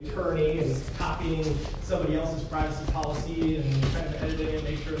attorney and copying somebody else's privacy policy and trying to edit it and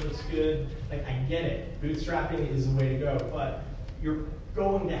make sure it looks good. Like, I get it. Bootstrapping is the way to go, but you're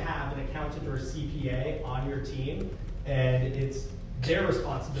going to have an accountant or a CPA on your team, and it's their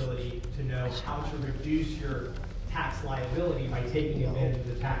responsibility to know how to reduce your tax liability by taking advantage of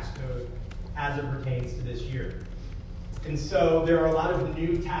the tax code as it pertains to this year. And so there are a lot of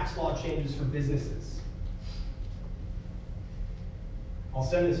new tax law changes for businesses. I'll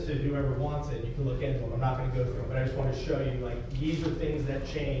send this to whoever wants it. You can look into them. I'm not going to go through them, but I just want to show you, like, these are things that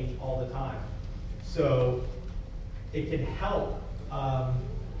change all the time. So it can help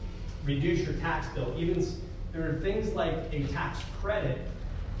reduce your tax bill. Even there are things like a tax credit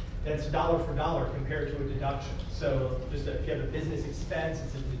that's dollar for dollar compared to a deduction. So just if you have a business expense,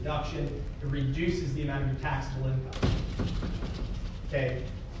 it's a deduction. It reduces the amount of your taxable income. Okay,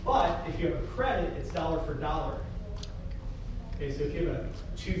 but if you have a credit, it's dollar for dollar. Okay, so if you have a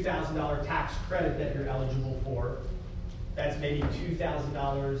 $2,000 tax credit that you're eligible for, that's maybe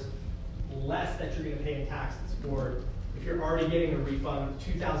 $2,000 less that you're going to pay in taxes. Or if you're already getting a refund,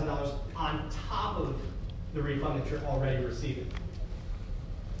 $2,000 on top of the refund that you're already receiving.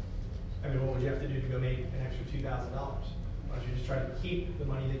 I mean, what would you have to do to go make an extra $2,000? Why don't you just try to keep the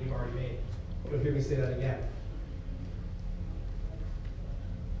money that you've already made? You'll hear me say that again.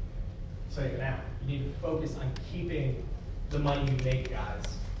 So now, you need to focus on keeping the money you make, guys.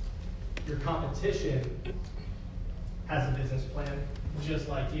 Your competition has a business plan just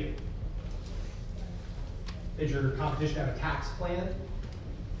like you. Does your competition have a tax plan?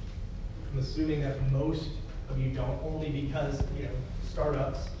 I'm assuming that most of you don't, only because,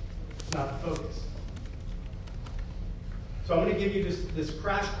 startups, it's not the focus. So I'm going to give you this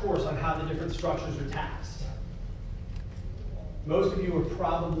crash course on how the different structures are taxed. Most of you are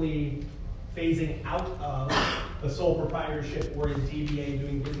probably phasing out of a sole proprietorship or a DBA,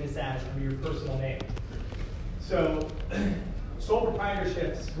 doing business as under your personal name. So sole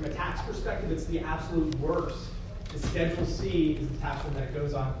proprietorships, from a tax perspective, it's the absolute worst. The Schedule C is the tax one that it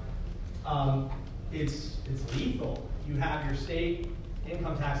goes on. It's lethal. You have your state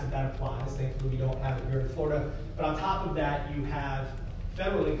income tax that applies. Thankfully, we don't have it here in Florida. But on top of that, you have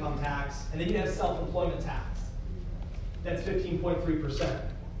federal income tax, and then you have self-employment tax. That's 15.3%.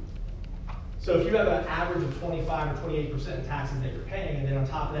 So if you have an average of 25 or 28% in taxes that you're paying, and then on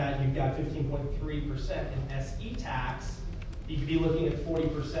top of that, you've got 15.3% in SE tax, you could be looking at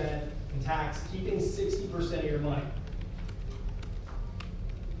 40% in tax, keeping 60% of your money.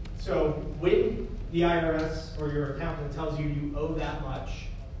 So when the IRS or your accountant tells you you owe that much,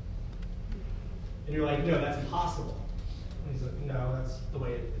 and you're like, no, that's impossible. And he's like, no, that's the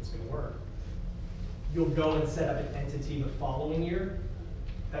way it's going to work. You'll go and set up an entity the following year.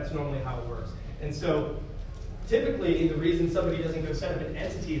 That's normally how it works. And so typically the reason somebody doesn't go set up an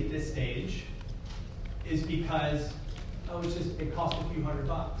entity at this stage is because, it costs a few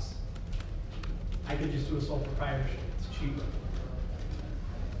 $100. I could just do a sole proprietorship. It's cheaper.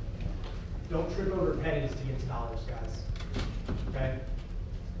 Don't trip over pennies to get to dollars, guys. Okay?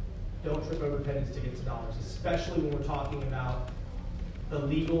 Don't trip over pennies to get to dollars, especially when we're talking about the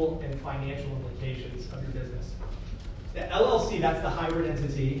legal and financial implications of your business. The LLC, that's the hybrid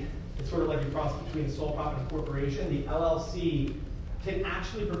entity. It's sort of like a cross between a sole prop and a corporation. The LLC can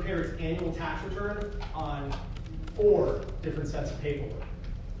actually prepare its annual tax return on 4 different sets of paperwork.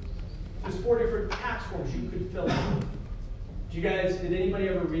 There's 4 different tax forms you could fill out. Did anybody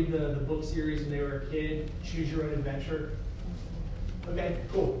ever read the book series when they were a kid, Choose Your Own Adventure? Okay,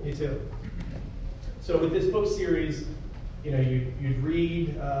 cool, me too. So with this book series, you'd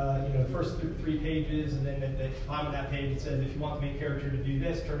read the first 3 pages, and then at the bottom of that page it says, if you want the main character to do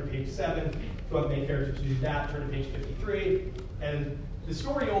this, turn to page 7. If you want the main character to do that, turn to page 53. And the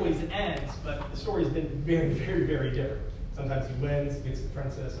story always ends, but the story has been very, very, very different. Sometimes he wins, gets the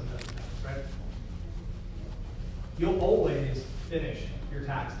princess, sometimes he doesn't, right? You'll always finish your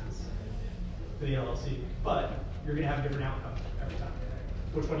taxes for the LLC, but you're going to have a different outcome every time.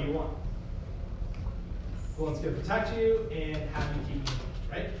 Which one do you want? The one's going to protect you and have you keep money,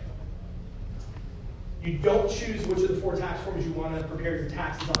 right? You don't choose which of the 4 tax forms you want to prepare your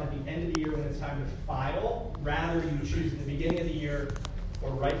taxes on at the end of the year when it's time to file. Rather, you choose at the beginning of the year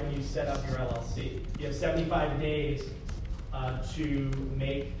or right when you set up your LLC. You have 75 days to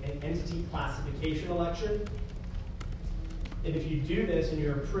make an entity classification election. And if you do this and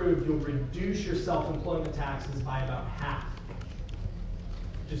you're approved, you'll reduce your self-employment taxes by about half.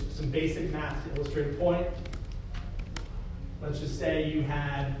 Just some basic math to illustrate a point. Let's just say you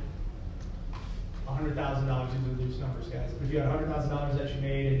had $100,000, these are loose numbers, guys. But if you had $100,000 that you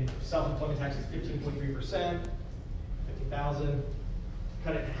made and self-employment tax is 15.3%, $50,000,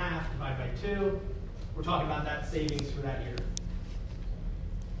 cut it in half, divide by 2. We're talking about that savings for that year.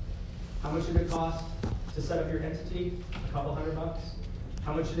 How much did it cost to set up your entity? A couple $100.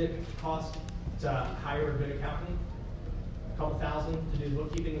 How much did it cost to hire a good accountant? A couple $1,000 to do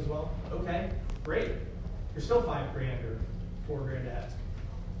bookkeeping as well? Okay, great. You're still $5 grand or $4 grand ahead.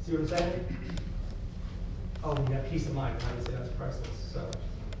 See what I'm saying? Oh, we got peace of mind. I would say that's priceless. So,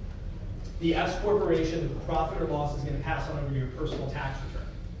 the S corporation, the profit or loss is going to pass on over to your personal tax return.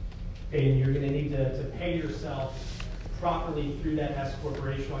 Okay, and you're going to need to pay yourself properly through that S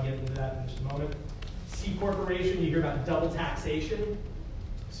corporation. I'll get into that in just a moment. C corporation, you hear about double taxation.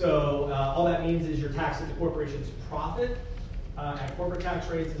 So all that means is you're taxed at the corporation's profit at corporate tax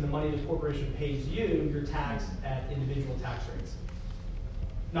rates, and the money the corporation pays you, you're taxed at individual tax rates.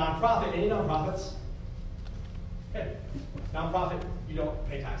 Nonprofit, any nonprofits? Okay. Nonprofit, you don't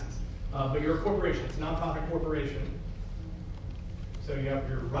pay taxes. But you're a corporation, it's a nonprofit corporation. So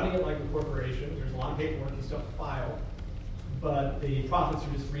you're running it like a corporation. There's a lot of paperwork and stuff to file. But the profits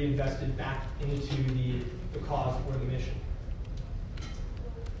are just reinvested back into the cause or the mission.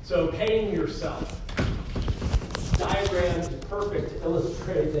 So paying yourself. This diagram is perfect to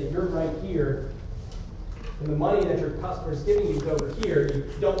illustrate that you're right here, and the money that your customer is giving you is over here. You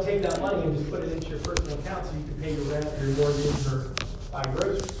don't take that money and just put it into your personal account so you can pay your rent or your mortgage or buy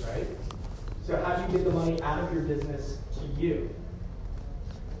groceries, right? So how do you get the money out of your business to you?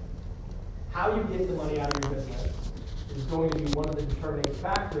 How you get the money out of your business is going to be one of the determining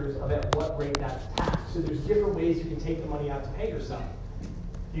factors of at what rate that's taxed. So there's different ways you can take the money out to pay yourself.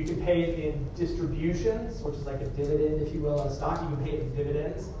 You can pay it in distributions, which is like a dividend, if you will, on a stock. You can pay it in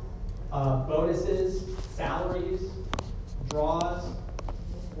dividends, bonuses, salaries, draws,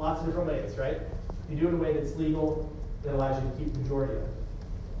 lots of different ways, right? You do it in a way that's legal, that allows you to keep the majority of it.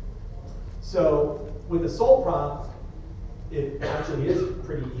 So with a sole prop, it actually is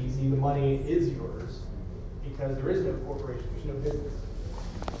pretty easy. The money is yours because there is no corporation, there's no business.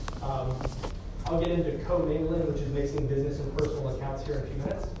 I'll get into co-mingling, which is mixing business and personal accounts here in a few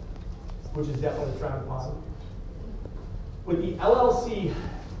minutes, which is definitely frowned upon. With the LLC,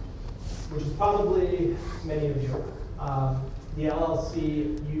 which is probably many of you, the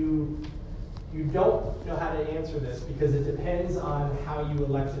LLC, you don't know how to answer this because it depends on how you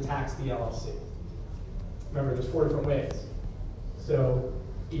elect to tax the LLC. Remember, there's 4 different ways. So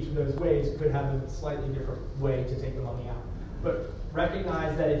each of those ways could have a slightly different way to take the money out. But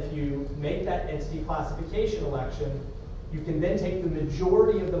recognize that if you make that entity classification election, you can then take the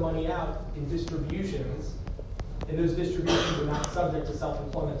majority of the money out in distributions, and those distributions are not subject to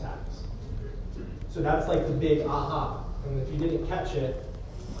self-employment tax. So that's like the big aha. And if you didn't catch it,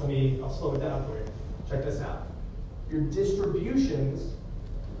 I'll slow it down for you. Check this out. Your distributions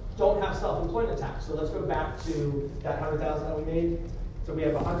don't have self-employment tax. So let's go back to that $100,000 that we made. So we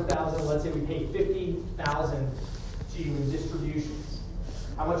have $100,000. Let's say we pay $50,000 to you in distributions.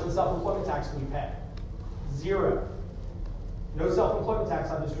 How much in self-employment tax do we pay? 0. No self-employment tax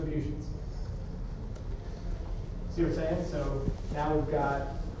on distributions. See what I'm saying? So now we've got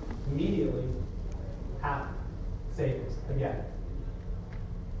immediately half savings again.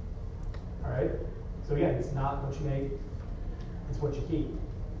 All right? So again, it's not what you make, it's what you keep.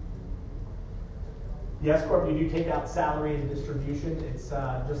 The S Corp, you do take out salary and distribution. It's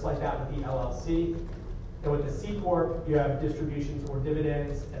just like that with the LLC. And with the C Corp, you have distributions or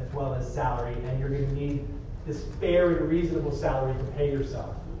dividends as well as salary, and you're going to need this fair and reasonable salary to pay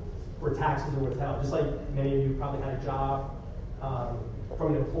yourself where taxes are withheld. Just like many of you probably had a job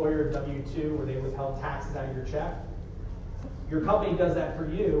from an employer, W-2, where they withheld taxes out of your check. Your company does that for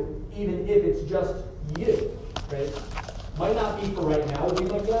you, even if it's just you, right? Might not be for right now, would be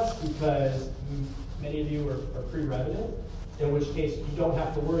my guess, because many of you are pre-revenue, in which case you don't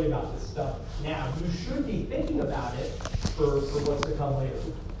have to worry about this stuff now. You should be thinking about it for what's to come later.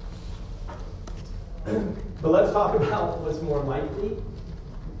 But let's talk about what's more likely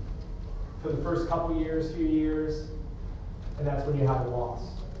for the first couple years, few years, and that's when you have a loss.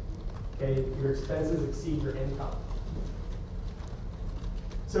 Okay, your expenses exceed your income.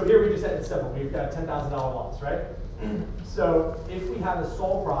 So here we just said it's simple. We've got a $10,000 loss, right? So if we have a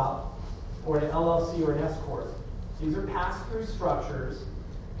sole prop or an LLC or an S Corp, these are pass-through structures,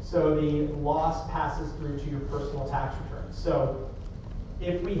 so the loss passes through to your personal tax return. So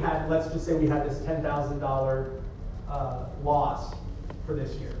if we had, let's just say we had this $10,000 loss for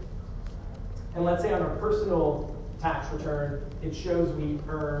this year. And let's say on our personal tax return, it shows we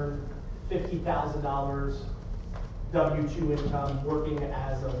earn $50,000 W-2 income working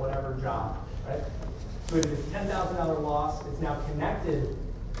as a whatever job, right? So we have this $10,000 loss. It's now connected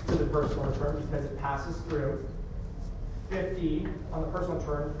to the personal return because it passes through. 50 on the personal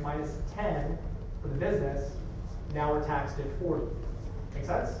return minus 10 for the business. Now we're taxed at 40. Make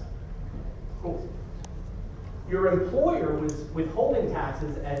sense? Cool. Your employer was withholding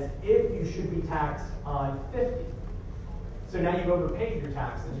taxes as if you should be taxed on 50. So now you've overpaid your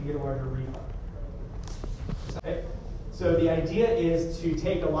taxes, you get a larger refund. Okay? So the idea is to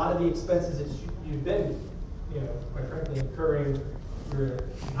take a lot of the expenses that you've been, quite frankly, incurring your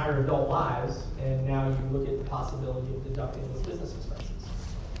entire adult lives, and now you look at the possibility of deducting those business expenses.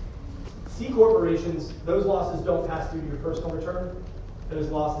 C corporations, those losses don't pass through to your personal return. Those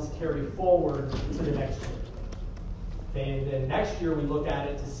losses carry forward to the next year. Okay, and then next year we look at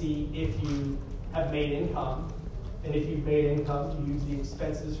it to see if you have made income. And if you've made income, you use the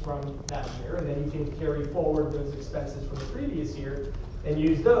expenses from that year, and then you can carry forward those expenses from the previous year and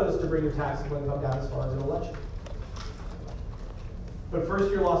use those to bring your taxable income down as far as it'll let you. But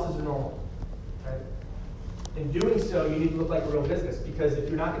first year losses are normal. Right? In doing so, you need to look like a real business, because if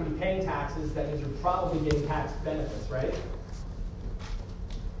you're not going to be paying taxes, that means you're probably getting tax benefits, right?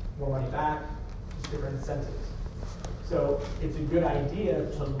 More money back, just different incentives. So it's a good idea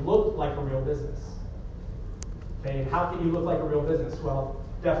to look like a real business. Okay, and how can you look like a real business? Well,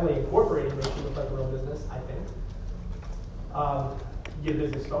 definitely incorporating makes you look like a real business, I think. You get a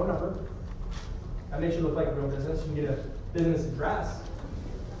business phone number. That makes you look like a real business. You can get a business address,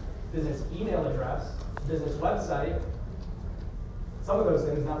 business email address, business website. Some of those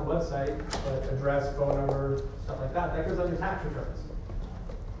things, not a website, but address, phone number, stuff like that, that goes on your tax returns.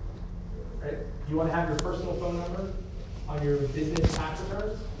 Right? You want to have your personal phone number on your business tax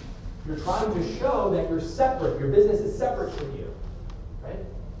returns? You're trying to show that you're separate. Your business is separate from you, right?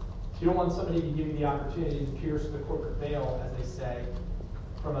 You don't want somebody to give you the opportunity to pierce the corporate veil, as they say,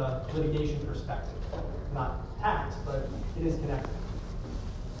 from a litigation perspective. Not tax, but it is connected.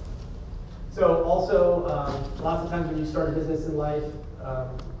 So also, lots of times when you start a business in life,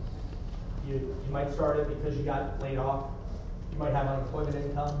 you might start it because you got laid off. You might have unemployment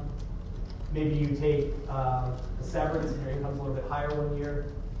income. Maybe you take a severance and your income's a little bit higher one year.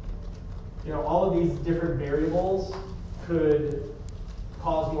 All of these different variables could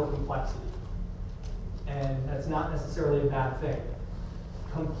cause more complexity. And that's not necessarily a bad thing.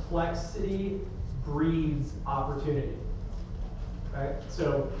 Complexity breeds opportunity. Right?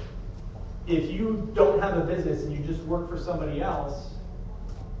 So if you don't have a business and you just work for somebody else,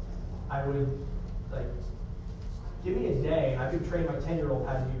 I would give me a day and I could train my 10-year-old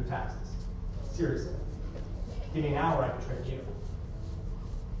how to do your taxes. Seriously. Give me an hour, I could train you.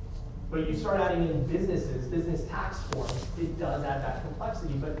 But you start adding in businesses, business tax forms, it does add that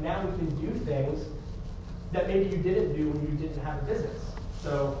complexity. But now we can do things that maybe you didn't do when you didn't have a business.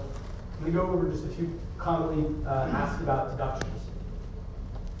 So I'm going to go over just a few commonly asked about deductions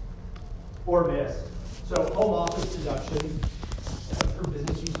or missed. So home office deduction for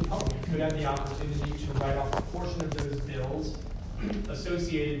business use of home. You could have the opportunity to write off a portion of those bills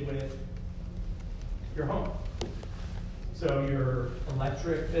associated with your home. So your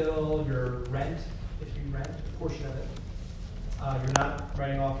electric bill, your rent, if you rent a portion of it. You're not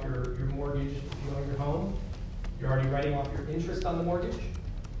writing off your mortgage if you own your home. You're already writing off your interest on the mortgage,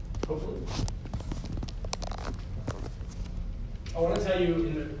 hopefully. I want to tell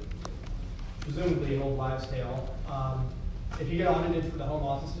you, presumably an old wives' tale, if you get audited for the home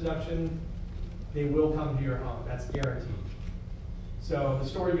office deduction, they will come to your home. That's guaranteed. So the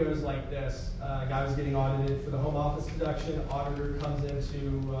story goes like this. A guy was getting audited for the home office deduction. Auditor comes into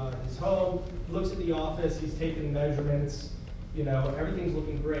his home, looks at the office, he's taking measurements, everything's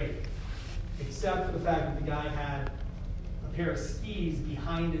looking great. Except for the fact that the guy had a pair of skis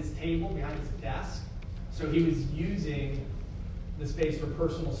behind his table, behind his desk. So he was using the space for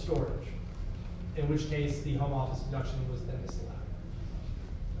personal storage, in which case the home office deduction was then disallowed.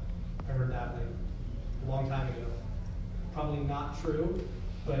 I heard that a long time ago. Probably not true,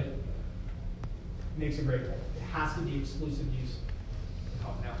 but it makes a great point. It has to be exclusive use of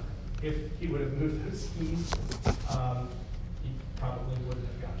home. Now, if he would have moved those skis, he probably wouldn't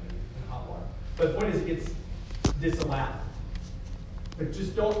have gotten in hot water. But the point is, it gets disallowed. But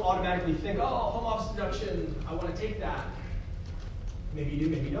just don't automatically think, oh, home office deduction, I want to take that. Maybe you do,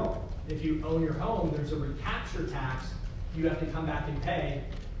 maybe you don't. If you own your home, there's a recapture tax you have to come back and pay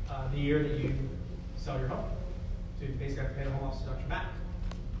the year that you sell your home. So you basically have to pay the home office deduction back.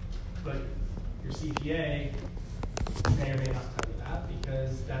 But your CPA may or may not tell you that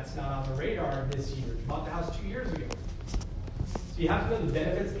because that's not on the radar this year. You bought the house 2 years ago. So you have to know the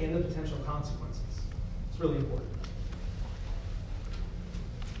benefits and the potential consequences. It's really important.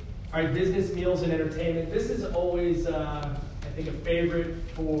 All right, business, meals, and entertainment. This is always, I think, a favorite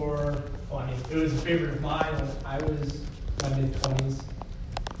for, it was a favorite of mine when I was my mid-20s,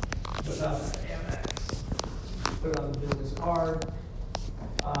 without an Amex, put it on the business card.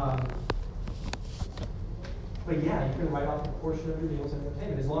 But yeah, you can write off a portion of your meals and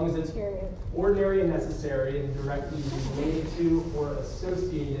entertainment as long as it's ordinary and necessary and directly related to or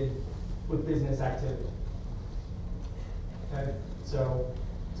associated with business activity. Okay, so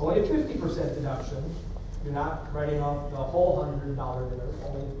it's only a 50% deduction. You're not writing off the whole $100 dinner,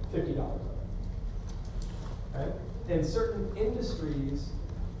 only $50 of it. Right? In certain industries,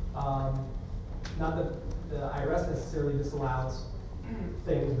 not that the IRS necessarily disallows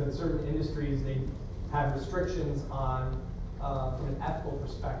things, but in certain industries they have restrictions on, from an ethical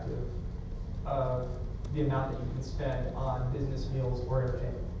perspective, of the amount that you can spend on business meals or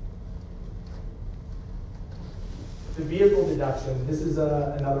entertainment. The vehicle deduction, this is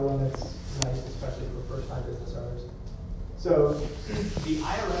another one that's nice, especially for first-time business owners. So the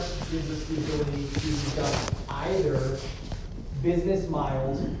IRS gives us the ability to deduct either business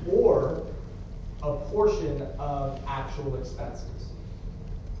miles or a portion of actual expenses.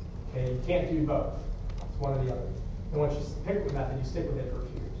 Okay, you can't do both. It's one or the other. And once you pick the method, you stick with it for a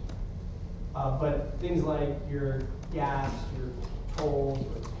few years. But things like your gas, your tolls,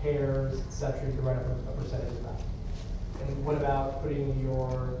 repairs, etc., you can write up a percentage of that. And what about putting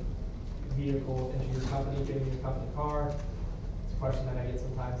your vehicle into your company, getting your company car? It's a question that I get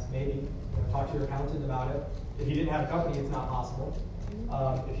sometimes. Maybe talk to your accountant about it. If you didn't have a company, it's not possible.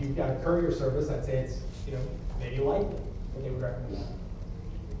 If you've got a courier service, I'd say it's maybe likely that they would recommend that.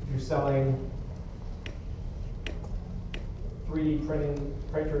 If you're selling 3D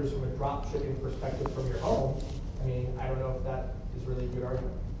printers from a drop shipping perspective from your home, I mean, I don't know if that is really a good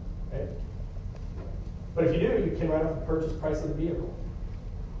argument, right? But if you do, you can write off the purchase price of the vehicle.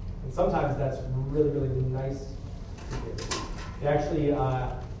 And sometimes that's really, really nice to do. They actually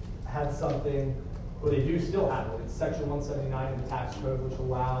had something, well, they do still have it. It's Section 179 of the tax code, which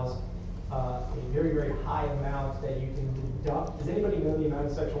allows a very, very high amount that you can deduct. Does anybody know the amount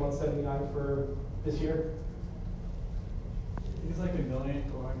of Section 179 for this year? I think it's like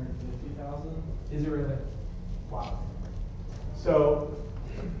 $1,450,000. Is it really? Wow. So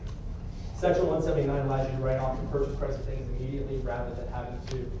Section 179 allows you to write off the purchase price of things immediately rather than having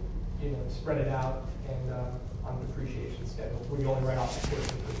to, spread it out and on the depreciation schedule, where you only write off a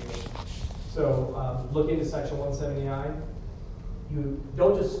portion per year. So look into Section 179. You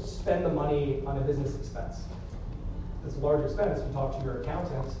don't just spend the money on a business expense. It's a large expense. You talk to your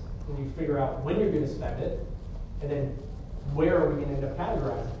accountant and you figure out when you're going to spend it, and then where are we going to end up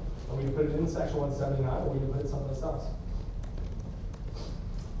categorizing it? Are we going to put it in Section 179, or are we going to put it someplace else?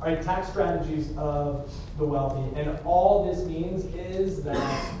 All right, tax strategies of the wealthy. And all this means is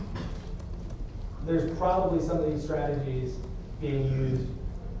that there's probably some of these strategies being used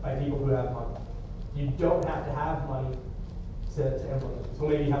by people who have money. You don't have to have money to implement it. So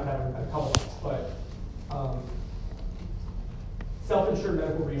maybe you have to have a couple of things, but self-insured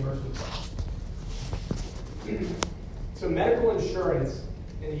medical reimbursement. So medical insurance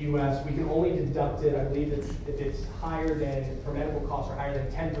in the U.S., we can only deduct it, I believe if it's higher than, for medical costs are higher than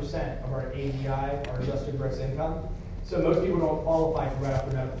 10% of our AGI, our adjusted gross income. So most people don't qualify to write off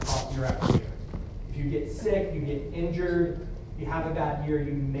their medical costs year after year. If you get sick, you get injured, you have a bad year,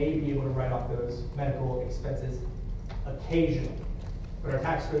 you may be able to write off those medical expenses occasionally. But our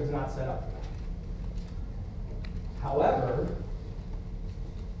tax code is not set up for that. However,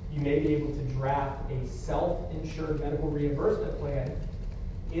 you may be able to draft a self-insured medical reimbursement plan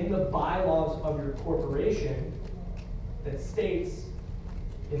in the bylaws of your corporation that states,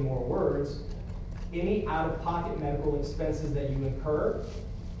 in more words, any out-of-pocket medical expenses that you incur,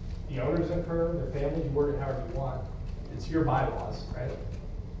 the owners incur, their families, you word it however you want. It's your bylaws, right?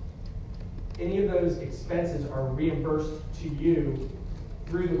 Any of those expenses are reimbursed to you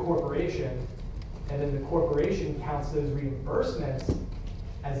through the corporation, and then the corporation counts those reimbursements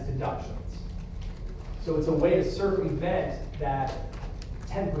as deductions. So it's a way to circumvent that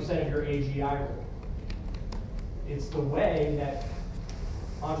 10% of your AGI rule. It's the way that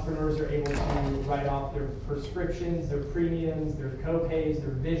entrepreneurs are able to write off their prescriptions, their premiums, their co-pays, their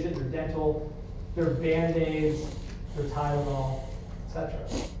vision, their dental, their Band-Aids, their Tylenol, etc.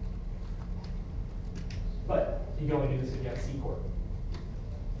 But you can only do this if you have C Corp.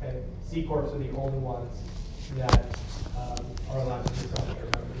 Okay? C Corps are the only ones that are allowed to do something.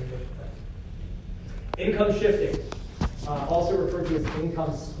 Income shifting, also referred to as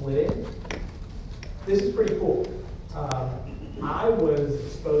income splitting. This is pretty cool. I was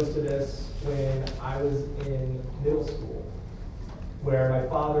exposed to this when I was in middle school, where my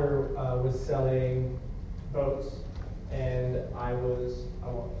father was selling boats, and I was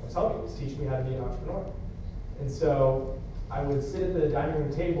helping. He was teaching me how to be an entrepreneur. And so I would sit at the dining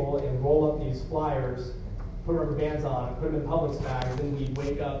room table and roll up these flyers, put rubber bands on, put them in Publix bags, and we'd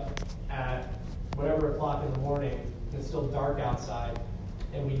wake up at whatever o'clock in the morning, and it's still dark outside,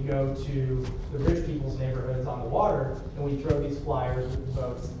 and we'd go to the rich people's neighborhoods on the water, and we'd throw these flyers with the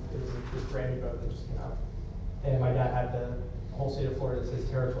boats. There was this brand new boat that just came out. And my dad had the whole state of Florida as his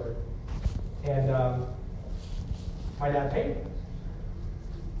territory. And my dad paid me.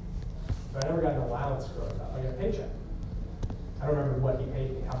 But I never got an allowance growing up. I got a paycheck. I don't remember what he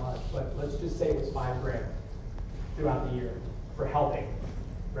paid me, how much, but let's just say it was $5,000 throughout the year for helping,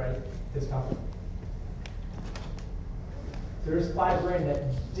 right, his company. So there's $5,000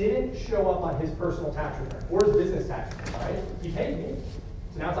 that didn't show up on his personal tax return or his business tax return, right? He paid me,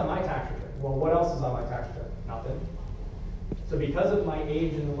 so now it's on my tax return. Well, what else is on my tax return? Nothing. So because of my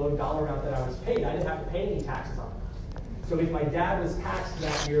age and the low dollar amount that I was paid, I didn't have to pay any taxes on it. So if my dad was taxed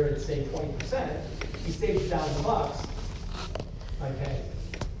that year at, say, 20%, he saved $1,000, I pay.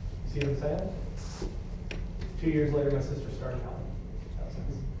 You see what I'm saying? 2 years later, my sister started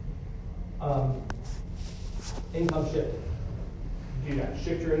helping. Income shifting. Do that.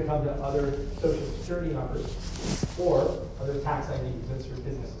 Shift your income to other Social Security numbers or other tax IDs. That's your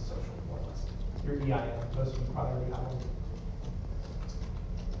business's social, more or less. Your EIN. Most of them probably have EIN.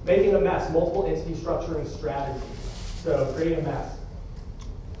 Making a mess. Multiple entity structuring strategies. So creating a mess.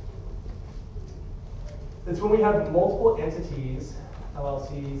 It's when we have multiple entities,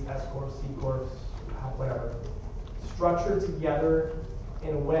 LLCs, S Corps, C Corps, whatever, structured together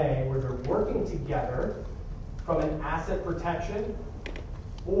in a way where they're working together from an asset protection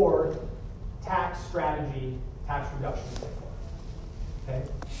or tax strategy, tax reduction standpoint. Okay?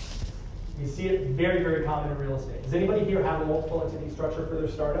 You see it very, very common in real estate. Does anybody here have a multiple entity structure for their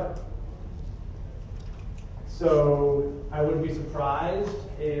startup? So I wouldn't be surprised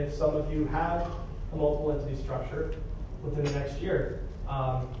if some of you have a multiple entity structure within the next year.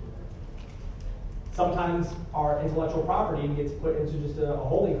 Sometimes our intellectual property gets put into just a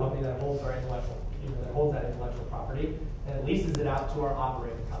holding company that holds our intellectual, that holds that intellectual property, and it leases it out to our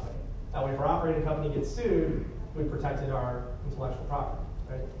operating company. That way, if our operating company gets sued, we protected our intellectual property,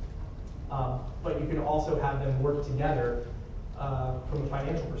 right? But you can also have them work together from a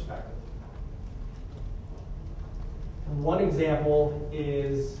financial perspective. One example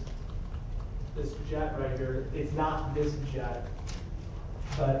is this jet right here. It's not this jet,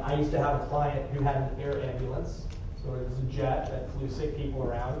 but I used to have a client who had an air ambulance. So it was a jet that flew sick people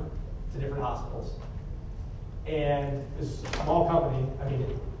around to different hospitals. And this small company, I mean,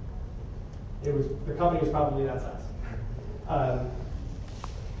 the company was probably that size.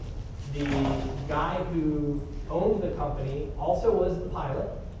 The guy who owned the company also was the pilot,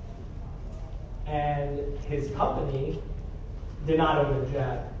 and his company did not own the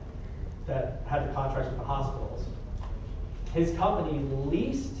jet that had the contracts with the hospitals. His company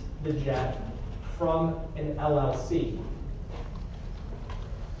leased the jet from an LLC.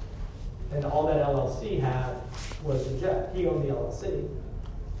 And all that LLC had was the jet. He owned the LLC.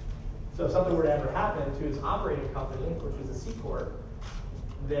 So if something were to ever happen to his operating company, which was a C Corp,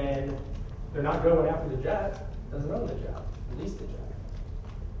 then they're not going after the jet, doesn't own the jet, leased the jet.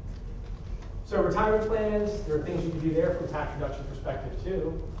 So retirement plans, there are things you can do there from a tax reduction perspective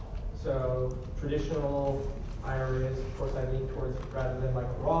too. So traditional IRAs, of course I lean towards rather than like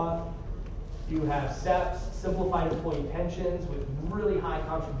a Roth. You have SEPs, simplified employee pensions with really high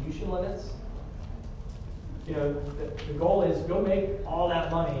contribution limits. You know, the goal is go make all that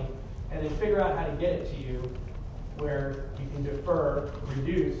money and then figure out how to get it to you where you can defer,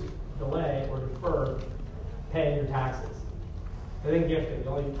 reduce, delay, or defer paying your taxes. And then gifting. The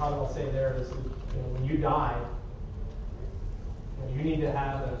only comment I'll say there is, when you die, you need to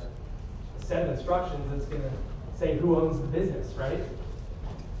have a set of instructions that's going to say who owns the business, right?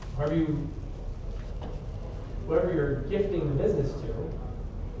 Whoever you're gifting the business to,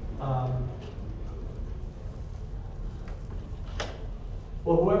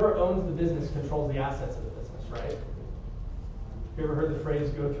 well, whoever owns the business controls the assets of the business, right? Have you ever heard the phrase,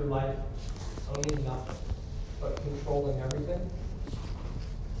 go through life owning nothing, but controlling everything?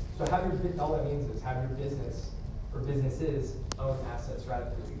 So all that means is have your business or businesses own assets rather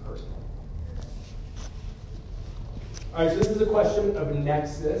than you personally. All right, so this is a question of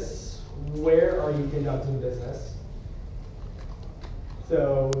nexus. Where are you conducting business?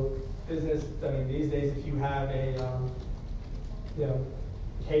 So business, I mean, these days if you have a,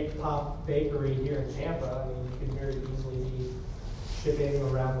 Cake Pop Bakery here in Tampa, I mean, you can very easily be shipping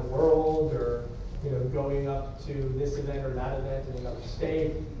around the world or, going up to this event or that event in another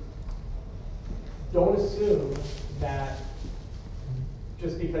state. Don't assume that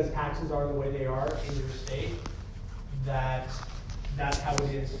just because taxes are the way they are in your state, that's how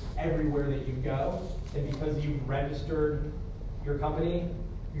it is everywhere that you go. And because you've registered your company,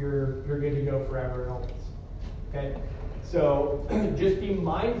 you're good to go forever and always. Okay? So just be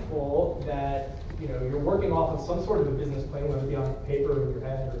mindful that you're working off of some sort of a business plan, whether it be on paper or in your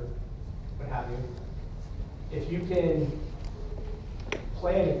head or what have you. If you can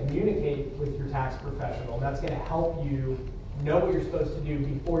plan and communicate with your tax professional, that's going to help you know what you're supposed to do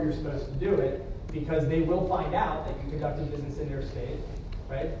before you're supposed to do it, because they will find out that you conducted business in their state,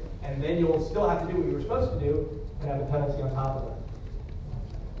 right? And then you'll still have to do what you were supposed to do and have a penalty on top of that.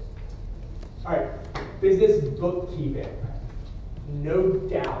 All right, business bookkeeping. No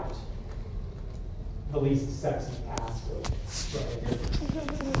doubt the least sexy task.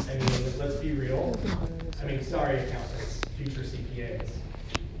 I mean, let's be real. I mean, sorry, accountants, future CPAs.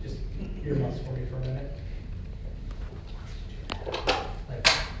 Just earmuffs for me for a minute. Like,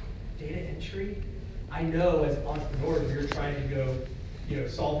 data entry? I know as entrepreneurs, if you're trying to go,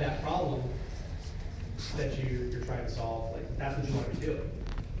 solve that problem that you're trying to solve, like, that's what you want to be doing.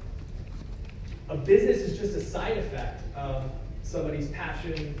 A business is just a side effect of somebody's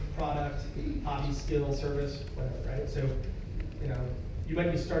passion, product, hobby, skill, service, whatever, right? So, you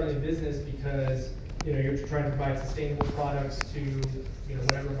might be starting a business because, you're trying to provide sustainable products to,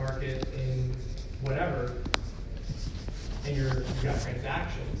 whatever market in whatever, and you've got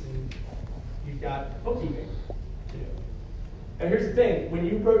transactions, and you've got bookkeeping to do. And here's the thing, when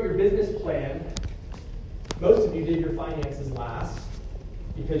you wrote your business plan, most of you did your finances last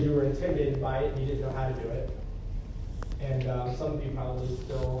because you were intimidated by it and you didn't know how to do it. And some of you probably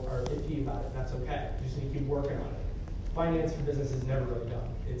still are iffy about it. That's okay. You just need to keep working on it. Finance for business is never really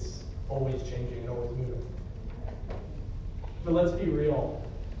done. It's always changing and always moving. But let's be real.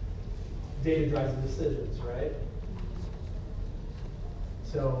 Data drives the decisions, right?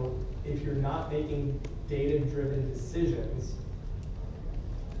 So if you're not making data-driven decisions,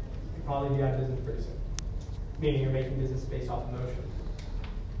 you'll probably be out of business pretty soon. Meaning you're making business based off emotion.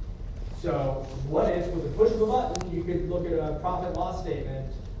 So what if, with a push of a button, you could look at a profit loss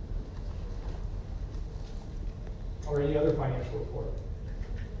statement or any other financial report?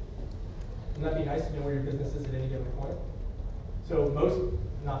 Wouldn't that be nice to know where your business is at any given point? So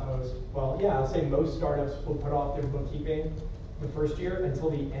I'll say most startups will put off their bookkeeping the first year until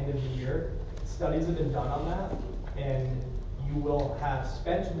the end of the year. Studies have been done on that, and you will have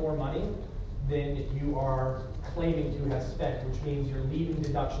spent more money than you are claiming to have spent, which means you're leaving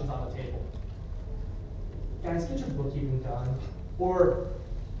deductions on the table. Guys, get your bookkeeping done. Or,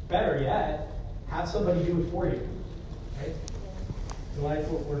 better yet, have somebody do it for you, right? In life,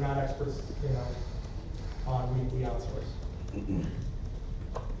 we're not experts, on we outsource.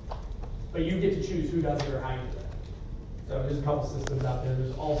 But you get to choose who does it or how you do it. So there's a couple systems out there.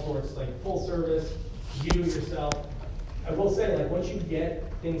 There's all sorts, like full service, you do it yourself. I will say, like, once you get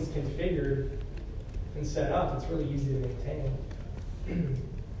things configured and set up, it's really easy to maintain.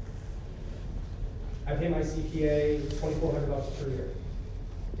 I pay my CPA $2,400 per year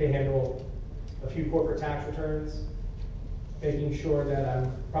to handle a few corporate tax returns, making sure that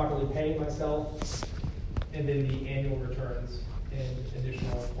I'm properly paying myself, and then the annual returns in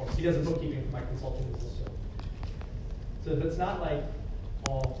additional forms. He does the bookkeeping for my consulting business too. So it's not like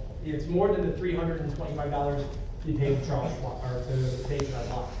it's more than the $325 you paid Charles or to the page that I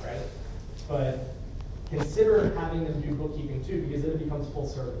lost, right? But consider having them do bookkeeping too, because then it becomes full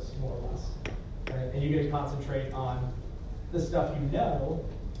service, more or less. Right? And you're going to concentrate on the stuff you know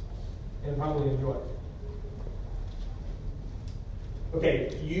and probably enjoy.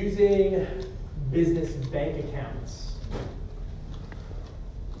 Okay, using business bank accounts.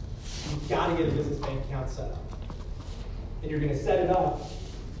 You've got to get a business bank account set up. And you're going to set it up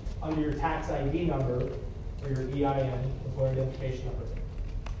under your tax ID number or your EIN, employer identification number.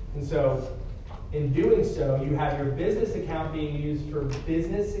 And so, in doing so, you have your business account being used for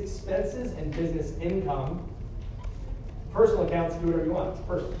business expenses and business income. Personal accounts, do whatever you want. It's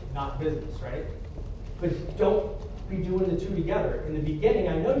personal, not business, right? But don't be doing the two together. In the beginning,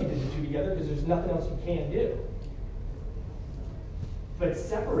 I know you did the two together because there's nothing else you can do. But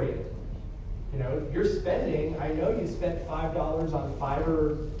separate it. If you're spending, I know you spent $5 on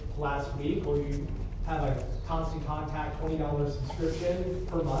Fiverr last week, or you have a Constant Contact $20 subscription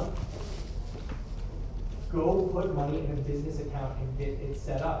per month. Go put money in a business account and get it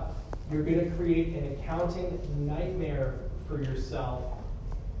set up. You're going to create an accounting nightmare for yourself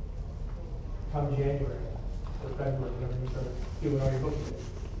come January or February, whenever you start doing all your bookkeeping,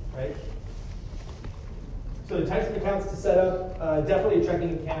 right? So the types of accounts to set up, definitely a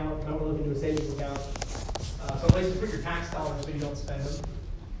checking account. Don't look into a savings account. Some place to put your tax dollars so you don't spend them.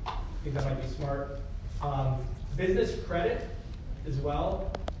 I think that might be smart. Business credit as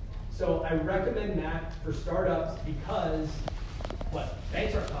well. So I recommend that for startups because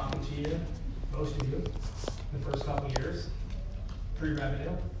banks aren't talking to you, most of you, in the first couple years, pre-revenue,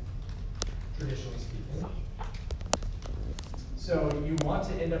 traditionally speaking. So you want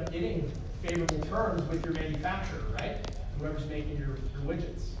to end up getting favorable terms with your manufacturer, right? Whoever's making your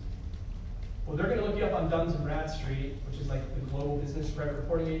widgets. Well, they're going to look you up on Duns & Bradstreet, which is like the Global Business Credit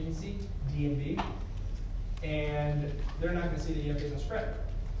Reporting Agency, DNB, and they're not going to see that you have business credit.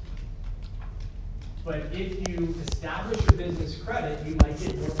 But if you establish your business credit, you might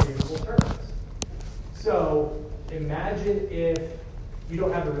get more favorable terms. So imagine if you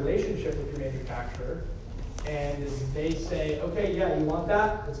don't have a relationship with your manufacturer, and they say, okay, yeah, you want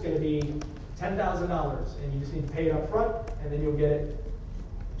that? It's going to be $10,000, and you just need to pay it up front, and then you'll get it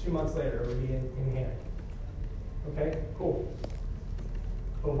 2 months later. It'll be in hand. Okay, cool.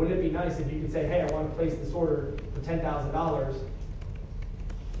 But wouldn't it be nice if you could say, hey, I want to place this order for $10,000,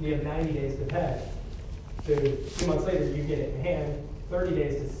 and you have 90 days to pay. So 2 months later, you get it in hand, 30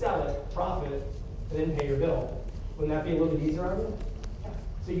 days to sell it, profit, and then pay your bill. Wouldn't that be a little bit easier on you?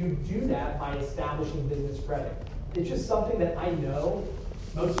 So you do that by establishing business credit. It's just something that I know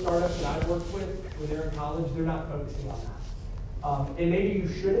most startups that I've worked with when they're in college, they're not focusing on that. And maybe you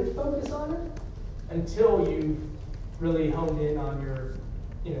shouldn't focus on it until you've really honed in on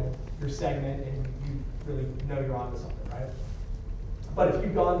your segment and you really know you're onto something, right? But if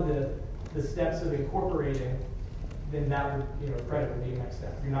you've gone the steps of incorporating, then that would, credit would be the next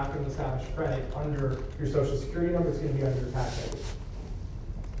step. You're not going to establish credit under your social security number, it's going to be under your tax ID.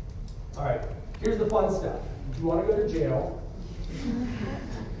 All right, here's the fun stuff. If you want to go to jail,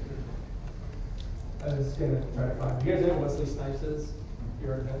 I was going to try to find. You guys know who Wesley Snipes is? You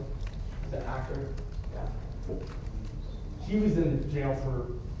heard of him? He's an actor. Yeah. He was in jail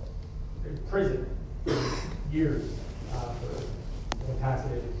prison years for tax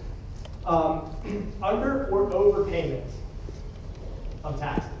evasion. Under or overpayment of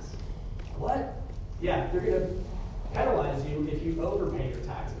taxes. What? Yeah, they're going to penalize you if you overpay your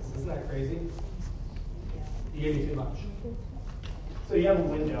taxes. Isn't that crazy? You gave me too much. So you have a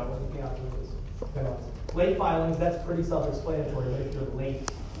window. Penalized. Late filings, that's pretty self-explanatory. If you're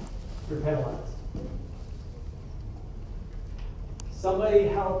late, you're penalized. Somebody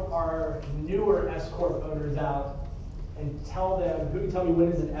help our newer S-Corp owners out and tell them, who can tell me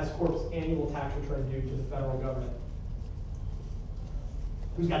when is an S-Corp's annual tax return due to the federal government?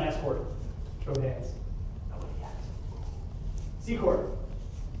 Who's got an S-Corp? Show of hands. Nobody yet. C-Corp.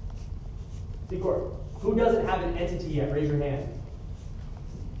 C-Corp. Who doesn't have an entity yet? Raise your hand.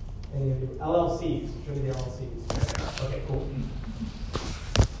 Any of you? LLCs. Show me the LLCs. Okay, cool.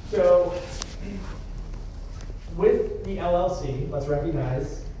 So, with the LLC, let's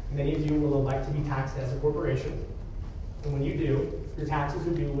recognize many of you will elect to be taxed as a corporation. And when you do, your taxes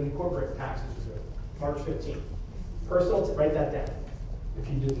are due when corporate taxes are due. March 15th. Personal, write that down if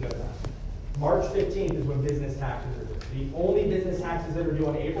you didn't know that. March 15th is when business taxes are due. The only business taxes that are due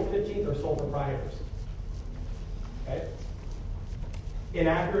on April 15th are sole proprietors. Okay?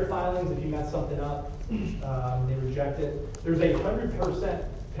 Inaccurate filings, if you mess something up, they reject it. There's a 100%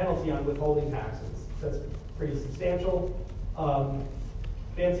 penalty on withholding taxes. That's pretty substantial.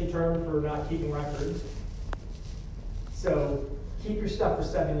 Fancy term for not keeping records. So keep your stuff for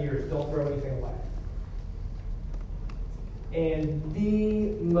 7 years. Don't throw anything away. And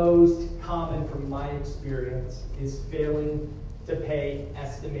the most common from my experience is failing to pay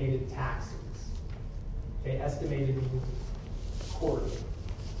estimated taxes. Okay, estimated means quarterly.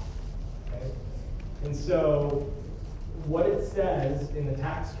 Okay? And so what it says in the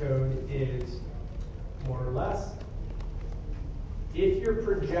tax code is, more or less, if you're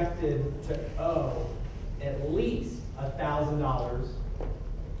projected to owe at least $1,000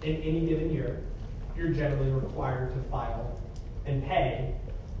 in any given year, you're generally required to file and pay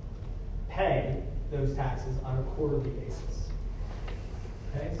those taxes on a quarterly basis.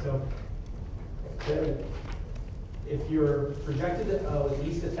 Okay, so if you're projected to owe at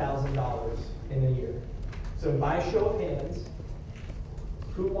least $1,000 in a year, so by show of hands,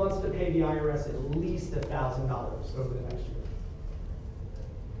 who wants to pay the IRS at least $1,000 over the next year?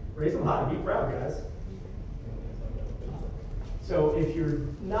 Raise them high, be proud, guys. So if you're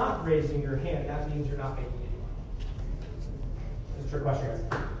not raising your hand, that means you're not making any money. That's a trick question,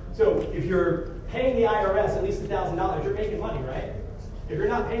 guys. So if you're paying the IRS at least $1,000, you're making money, right? If you're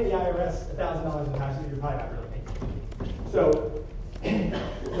not paying the IRS $1,000 in taxes, you're probably not really making money. So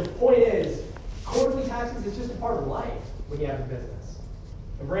the point is, quarterly taxes is just a part of life when you have a business.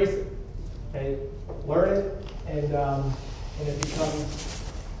 Embrace it. Okay? Learn it, and it becomes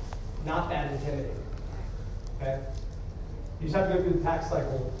not that intimidating. okay? You just have to go through the tax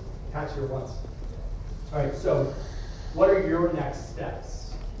cycle, tax year once. All right, so what are your next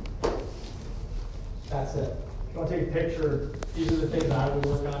steps? That's it. If you want to take a picture, these are the things that I would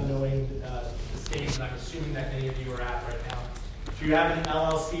work on, knowing the stage that I'm assuming that many of you are at right now. If you have an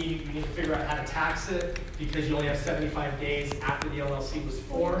LLC, you need to figure out how to tax it, because you only have 75 days after the LLC was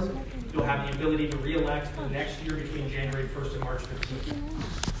formed. You'll have the ability to re-elect for the next year between January 1st and March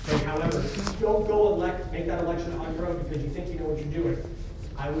 15th. Okay, however, don't go make that election on your own because you think you know what you're doing.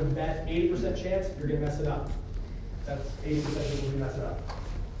 I would bet 80% chance you're going to mess it up. That's 80% you're going to mess it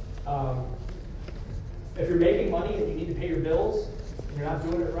up. If you're making money and you need to pay your bills and you're not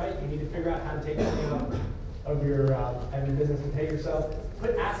doing it right, you need to figure out how to take money out of your business and pay yourself.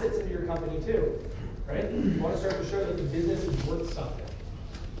 Put assets into your company too, right? You want to start to show that the business is worth something.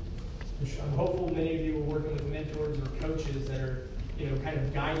 I'm hopeful many of you are working with mentors or coaches that are, kind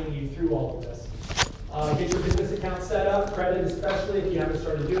of guiding you through all of this. Get your business account set up, credit especially if you haven't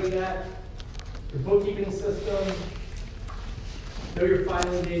started doing that. Your bookkeeping system. Know your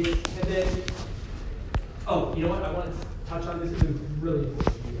filing dates, and then, you know what? I want to touch on this. This is really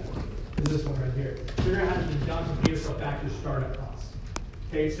important to you guys. Is this one right here? You're going to have to deduct and pay yourself back your startup costs.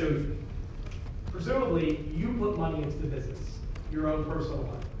 Okay, so presumably you put money into the business, your own personal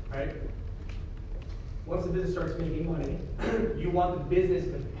money, right? Once the business starts making money, you want the business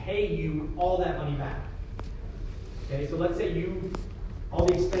to pay you all that money back. Okay, so let's say all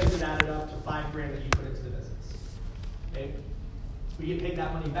the expenses added up to $5,000 that you put into the business. Okay, we get paid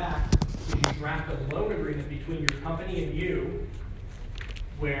that money back because you draft a loan agreement between your company and you,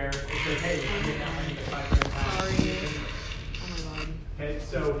 where it says, hey, you get that money to $5,000 back. Sorry. Oh my God. Okay,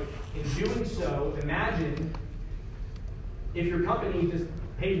 so in doing so, imagine if your company just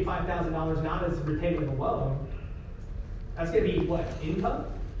paid you $5,000 not as repayment of a loan, that's going to be what? Income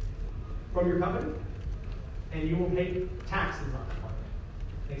from your company? And you will pay taxes on that money.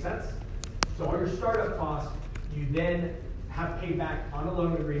 Make sense? So on your startup costs, you then have paid back on a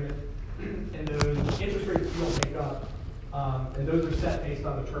loan agreement, and those interest rates you don't make up, and those are set based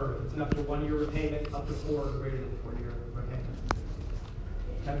on the term. It's an up to 1 year repayment, up to 4 or greater than 4 year repayment.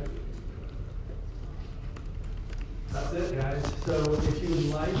 Okay? That's it, guys. So if you would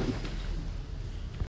like